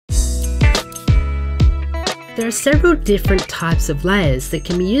There are several different types of layers that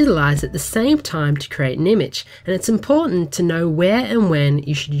can be utilized at the same time to create an image, and it's important to know where and when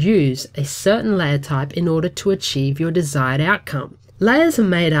you should use a certain layer type in order to achieve your desired outcome. Layers are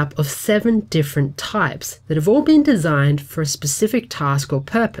made up of 7 different types that have all been designed for a specific task or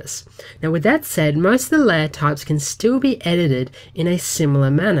purpose. Now with that said, most of the layer types can still be edited in a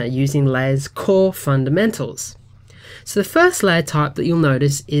similar manner using layers' core fundamentals. So the first layer type that you'll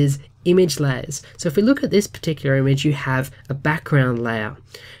notice is image layers. So if we look at this particular image, you have a background layer.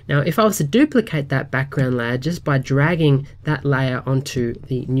 Now if I was to duplicate that background layer just by dragging that layer onto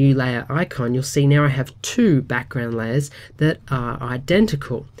the new layer icon, you'll see now I have 2 background layers that are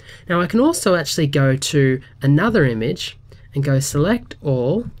identical. Now I can also actually go to another image and go select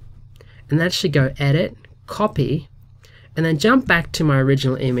all and actually go edit, copy, and then jump back to my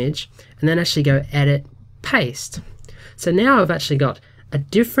original image and then actually go edit, paste. So now I've actually got a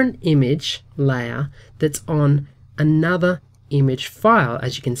different image layer that's on another image file,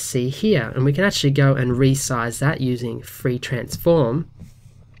 as you can see here, and we can actually go and resize that using free transform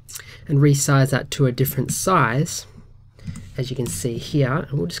and resize that to a different size, as you can see here,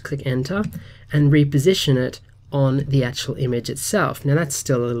 and we'll just click enter and reposition it on the actual image itself. Now that's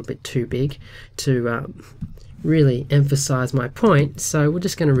still a little bit too big to really emphasize my point, so we're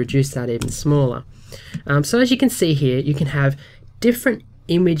just going to reduce that even smaller. So as you can see here, you can have different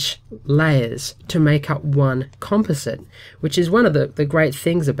image layers to make up one composite, which is one of the great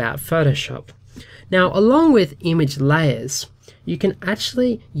things about Photoshop. Now along with image layers, you can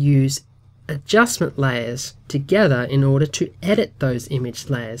actually use adjustment layers together in order to edit those image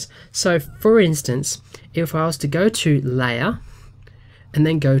layers. So for instance, if I was to go to layer and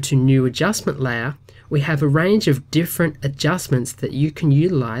then go to new adjustment layer, we have a range of different adjustments that you can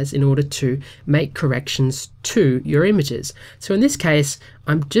utilize in order to make corrections to your images. So in this case,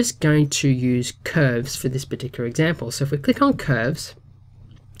 I'm just going to use curves for this particular example. So if we click on curves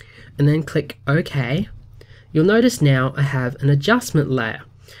and then click OK, you'll notice now I have an adjustment layer,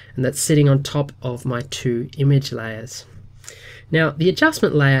 and that's sitting on top of my 2 image layers. Now the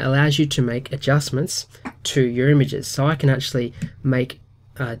adjustment layer allows you to make adjustments to your images. So I can actually make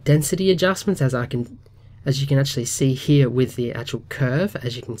density adjustments, as you can actually see here with the actual curve,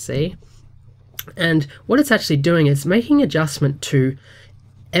 as you can see. And what it's actually doing is making adjustment to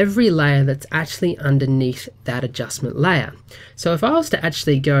every layer that's actually underneath that adjustment layer. So if I was to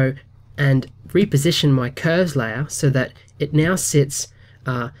actually go and reposition my curves layer so that it now sits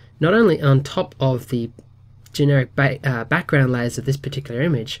not only on top of the generic background layers of this particular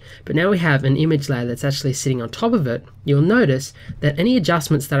image, but now we have an image layer that's actually sitting on top of it, you'll notice that any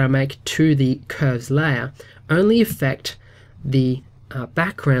adjustments that I make to the curves layer only affect the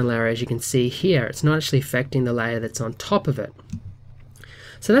background layer, as you can see here. It's not actually affecting the layer that's on top of it.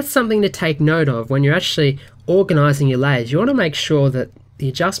 So that's something to take note of when you're actually organizing your layers. You want to make sure that the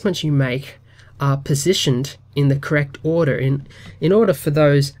adjustments you make are positioned in the correct order in order for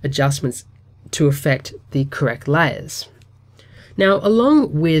those adjustments to affect the correct layers. Now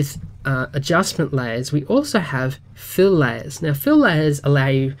along with adjustment layers, we also have fill layers. Now fill layers allow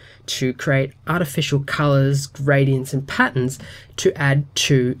you to create artificial colors, gradients and patterns to add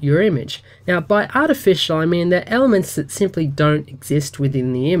to your image. Now by artificial I mean they're elements that simply don't exist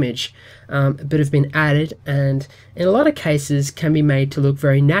within the image but have been added, and in a lot of cases can be made to look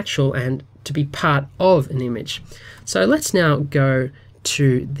very natural and to be part of an image. So let's now go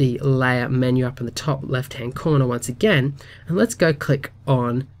to the layer menu up in the top left hand corner once again, and let's go click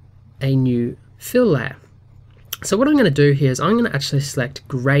on a new fill layer. So what I'm going to do here is I'm going to actually select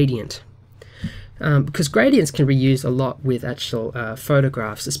gradient, because gradients can be used a lot with actual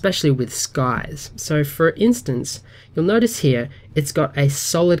photographs, especially with skies. So for instance, you'll notice here it's got a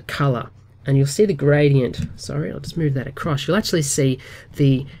solid color, and you'll see the gradient. Sorry, I'll just move that across. You'll actually see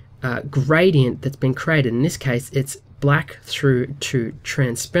the gradient that's been created. In this case, it's black through to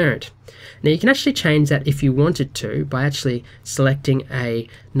transparent. Now you can actually change that if you wanted to by actually selecting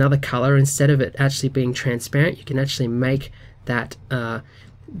another color. Instead of it actually being transparent, you can actually make that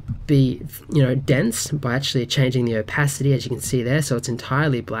be dense by actually changing the opacity, as you can see there, so it's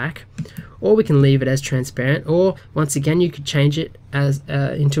entirely black. Or we can leave it as transparent, or once again you could change it as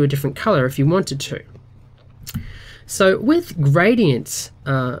into a different color if you wanted to. So with gradients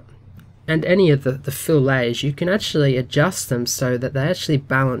and any of the fill layers, you can actually adjust them so that they actually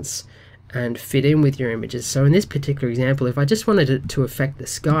balance and fit in with your images. So in this particular example, if I just wanted it to affect the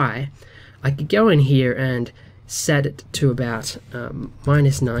sky, I could go in here and set it to about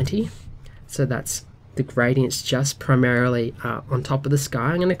 -90. So that's the gradients just primarily on top of the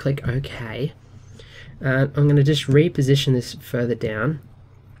sky. I'm going to click OK. I'm going to just reposition this further down.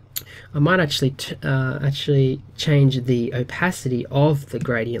 I might actually change the opacity of the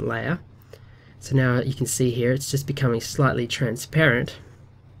gradient layer. So now you can see here it's just becoming slightly transparent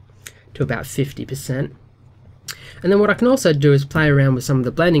to about 50%. And then what I can also do is play around with some of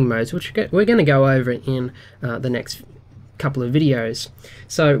the blending modes, which we're going to go over in the next couple of videos.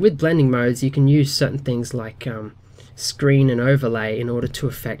 So with blending modes, you can use certain things like screen and overlay in order to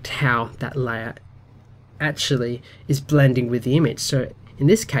affect how that layer actually is blending with the image. So in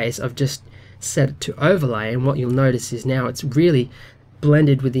this case, I've just set it to overlay, and what you'll notice is now it's really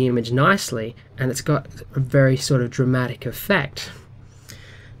blended with the image nicely, and it's got a very sort of dramatic effect.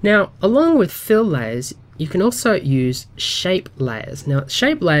 Now, along with fill layers, you can also use shape layers. Now,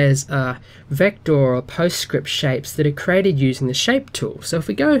 shape layers are vector or PostScript shapes that are created using the shape tool. So if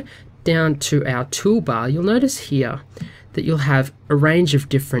we go down to our toolbar, you'll notice here that you'll have a range of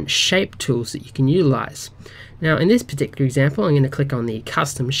different shape tools that you can utilize. Now, in this particular example, I'm going to click on the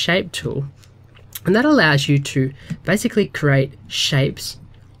custom shape tool, and that allows you to basically create shapes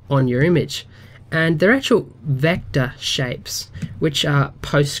on your image. And they're actual vector shapes, which are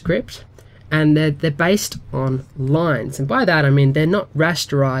PostScript, and they're based on lines. And by that I mean they're not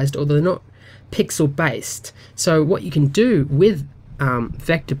rasterized, or they're not pixel based. So what you can do with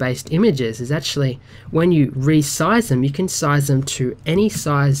vector-based images is actually, when you resize them, you can size them to any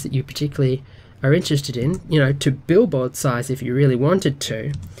size that you particularly are interested in, you know, to billboard size if you really wanted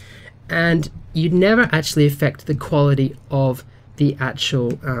to, and you'd never actually affect the quality of the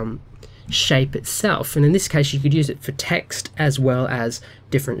actual shape itself. And in this case, you could use it for text as well as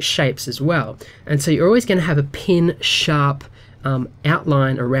different shapes as well. And so you're always going to have a pin sharp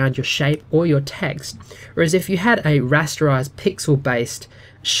outline around your shape or your text. Whereas if you had a rasterized pixel-based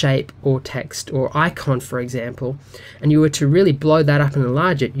shape or text or icon, for example, and you were to really blow that up and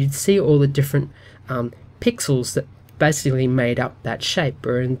enlarge it, you'd see all the different pixels that basically made up that shape.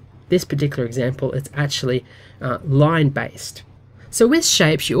 Or in this particular example, it's actually line-based. So with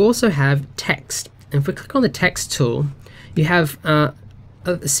shapes, you also have text. And if we click on the text tool, you have a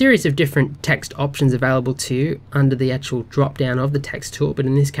series of different text options available to you under the actual drop down of the text tool. But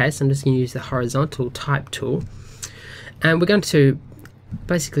in this case, I'm just going to use the horizontal type tool. And we're going to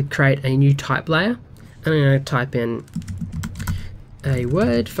basically create a new type layer. And I'm going to type in a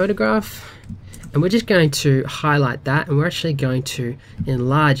word photograph. And we're just going to highlight that, and we're actually going to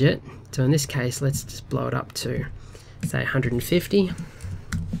enlarge it. So in this case, let's just blow it up to, say, 150,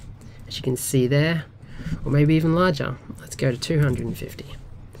 as you can see there, or maybe even larger. Let's go to 250.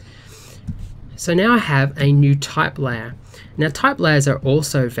 So now I have a new type layer. Now type layers are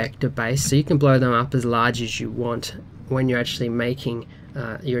also vector based, so you can blow them up as large as you want when you're actually making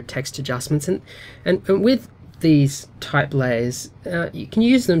your text adjustments. And with these type layers, you can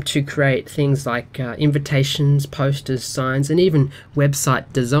use them to create things like invitations, posters, signs, and even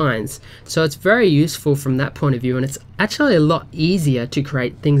website designs. So it's very useful from that point of view, and it's actually a lot easier to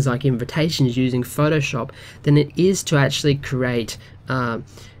create things like invitations using Photoshop than it is to actually create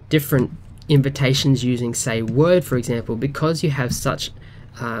different invitations using, say, Word, for example, because you have such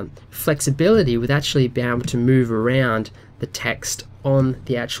flexibility with actually being able to move around the text on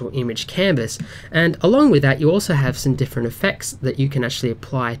the actual image canvas. And along with that, you also have some different effects that you can actually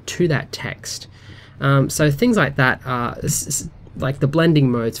apply to that text. So things like that are like the blending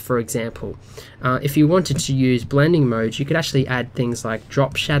modes, for example. If you wanted to use blending modes, you could actually add things like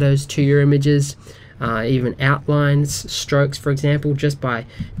drop shadows to your images, even outlines, strokes, for example. Just by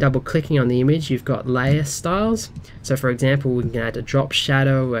double clicking on the image, you've got layer styles. So for example, we can add a drop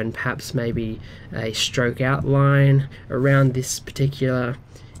shadow and perhaps maybe a stroke outline around this particular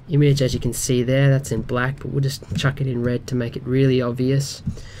image. As you can see there, that's in black, but we'll just chuck it in red to make it really obvious.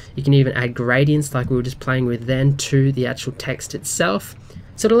 You can even add gradients like we were just playing with then to the actual text itself.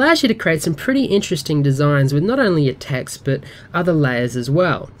 So it allows you to create some pretty interesting designs with not only your text but other layers as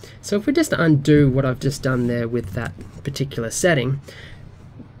well. So if we just undo what I've just done there with that particular setting,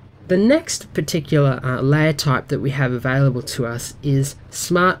 the next particular layer type that we have available to us is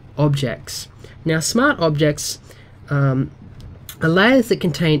Smart Objects. Now Smart Objects are layers that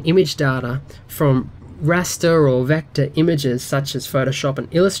contain image data from raster or vector images such as Photoshop and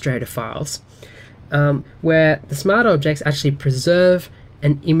Illustrator files, where the Smart Objects actually preserve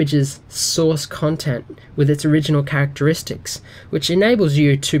an image's source content with its original characteristics, which enables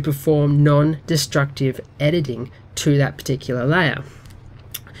you to perform non-destructive editing to that particular layer.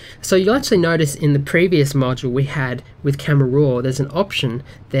 So you'll actually notice in the previous module we had with Camera Raw, there's an option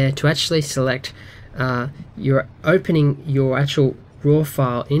there to actually select you're opening your actual RAW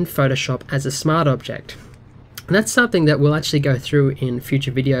file in Photoshop as a smart object. And that's something that we'll actually go through in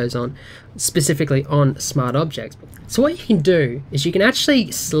future videos on, specifically on smart objects. So what you can do is you can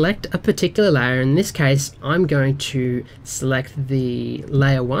actually select a particular layer. In this case, I'm going to select the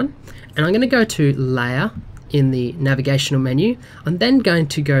layer 1, and I'm going to go to layer in the navigational menu. I'm then going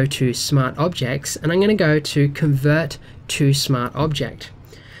to go to smart objects, and I'm going to go to convert to smart object.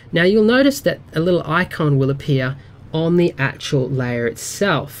 Now you'll notice that a little icon will appear on the actual layer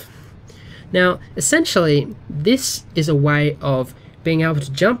itself. Now essentially this is a way of being able to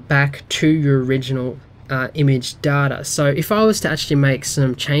jump back to your original image data. So if I was to actually make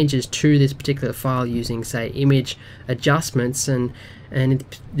some changes to this particular file using, say, image adjustments, and in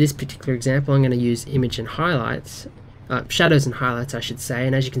this particular example I'm going to use image and highlights, shadows and highlights I should say,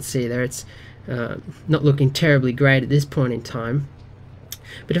 and as you can see there, it's not looking terribly great at this point in time.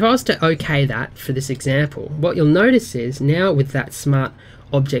 But if I was to OK that for this example, what you'll notice is now with that smart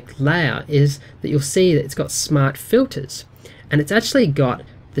object layer is that you'll see that it's got smart filters, and it's actually got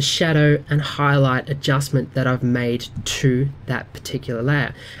the shadow and highlight adjustment that I've made to that particular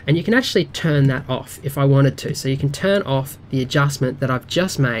layer. And you can actually turn that off if I wanted to. So you can turn off the adjustment that I've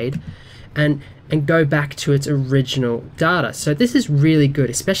just made and go back to its original data. So this is really good,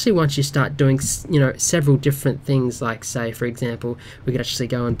 especially once you start doing, you know, several different things, like, say, for example, we could actually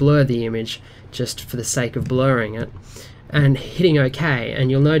go and blur the image just for the sake of blurring it, and hitting OK, and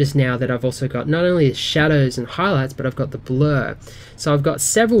you'll notice now that I've also got not only the shadows and highlights, but I've got the blur. So I've got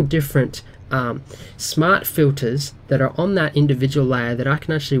several different smart filters that are on that individual layer that I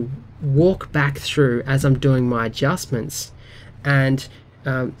can actually walk back through as I'm doing my adjustments. And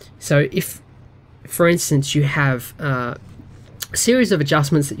so if, for instance, you have a series of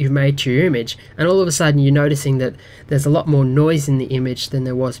adjustments that you've made to your image, and all of a sudden you're noticing that there's a lot more noise in the image than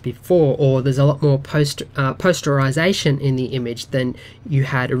there was before, or there's a lot more posterization in the image than you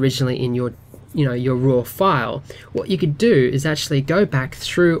had originally in your your raw file, what you could do is actually go back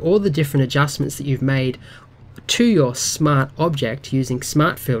through all the different adjustments that you've made to your smart object using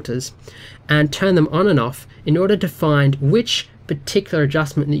smart filters and turn them on and off in order to find which particular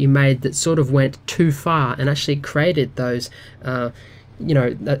adjustment that you made that sort of went too far and actually created those that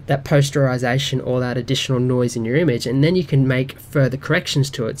posterization or that additional noise in your image, and then you can make further corrections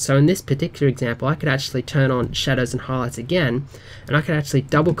to it. So in this particular example, I could actually turn on shadows and highlights again, and I could actually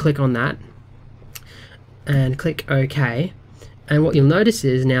double click on that and click OK, and what you'll notice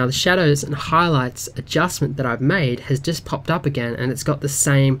is now the shadows and highlights adjustment that I've made has just popped up again, and it's got the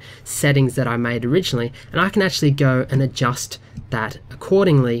same settings that I made originally, and I can actually go and adjust that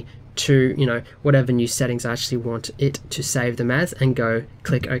accordingly to whatever new settings I actually want it to save them as, and go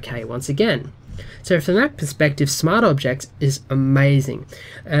click OK once again. So from that perspective, smart objects is amazing,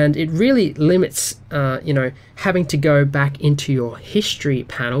 and it really limits having to go back into your history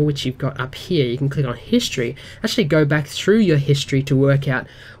panel, which you've got up here. You can click on history, actually go back through your history to work out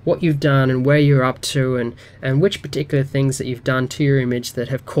what you've done and where you're up to, and which particular things that you've done to your image that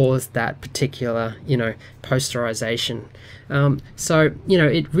have caused that particular posterization. So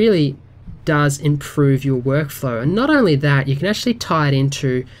it really does improve your workflow. And not only that, you can actually tie it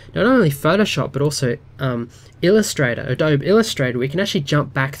into not only Photoshop but also Illustrator, Adobe Illustrator. We can actually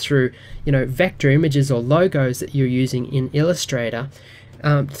jump back through vector images or logos that you're using in Illustrator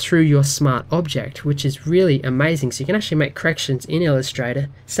through your smart object, which is really amazing. So you can actually make corrections in Illustrator,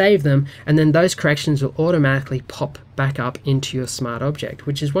 save them, and then those corrections will automatically pop back up into your smart object,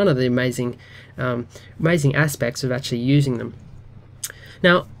 which is one of the amazing aspects of actually using them.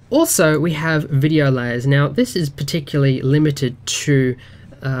 Now also we have video layers. Now this is particularly limited to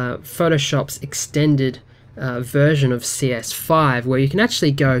Photoshop's extended version of CS5, where you can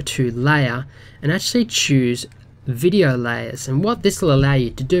actually go to layer and actually choose video layers. And what this will allow you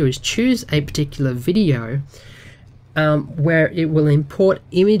to do is choose a particular video where it will import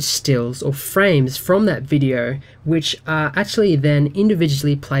image stills or frames from that video, which are actually then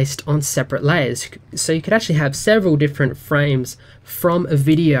individually placed on separate layers. So you could actually have several different frames from a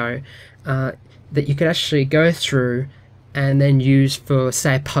video that you could actually go through and then use for,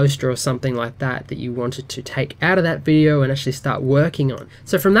 say, a poster or something like that that you wanted to take out of that video and actually start working on.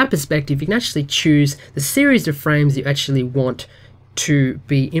 So from that perspective, you can actually choose the series of frames that you actually want to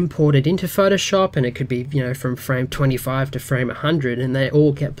be imported into Photoshop, and it could be from frame 25 to frame 100, and they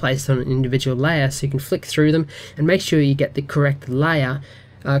all get placed on an individual layer, so you can flick through them and make sure you get the correct layer,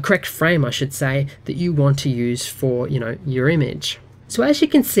 correct frame I should say, that you want to use for your image. So as you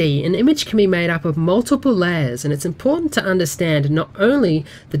can see, an image can be made up of multiple layers, and it's important to understand not only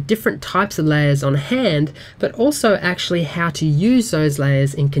the different types of layers on hand, but also actually how to use those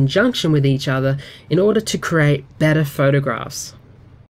layers in conjunction with each other in order to create better photographs.